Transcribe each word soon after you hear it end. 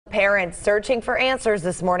Parents searching for answers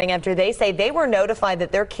this morning after they say they were notified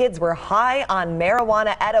that their kids were high on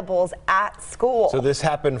marijuana edibles at school. So this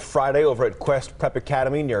happened Friday over at Quest Prep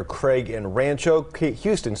Academy near Craig and Rancho. Kate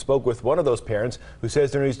Houston spoke with one of those parents who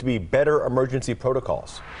says there needs to be better emergency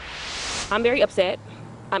protocols. I'm very upset.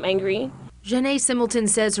 I'm angry. Janae Similton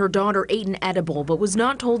says her daughter ate an edible but was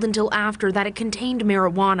not told until after that it contained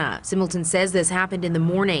marijuana. Similton says this happened in the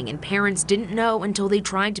morning and parents didn't know until they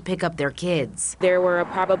tried to pick up their kids. There were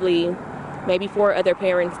probably maybe 4 other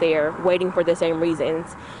parents there waiting for the same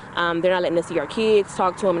reasons. They're not letting us see our kids,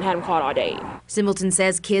 talk to them, and had them called all day. Similton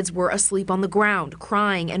says kids were asleep on the ground,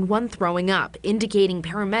 crying, and one throwing up, indicating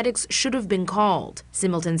paramedics should have been called.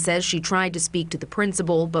 Similton says she tried to speak to the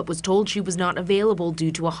principal, but was told she was not available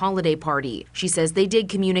due to a holiday party. She says they did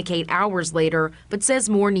communicate hours later, but says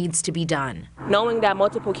more needs to be done. Knowing that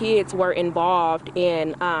multiple kids were involved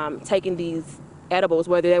in taking these edibles,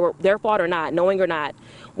 whether they were their fault or not, knowing or not,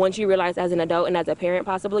 once you realize as an adult and as a parent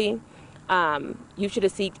possibly, you should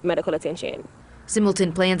have sought medical attention.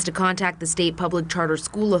 Similton plans to contact the state public charter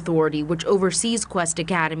school authority, which oversees Quest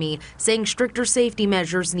Academy, saying stricter safety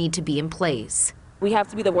measures need to be in place. We have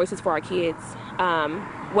to be the voices for our kids.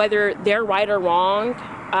 Whether they're right or wrong,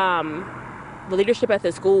 the leadership at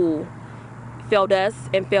the school failed us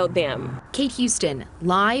and failed them. Kate Houston,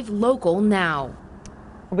 live, local, now.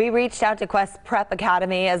 We reached out to Quest Prep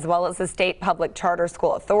Academy as well as the State Public Charter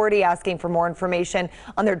School Authority asking for more information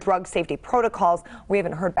on their drug safety protocols. We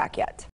haven't heard back yet.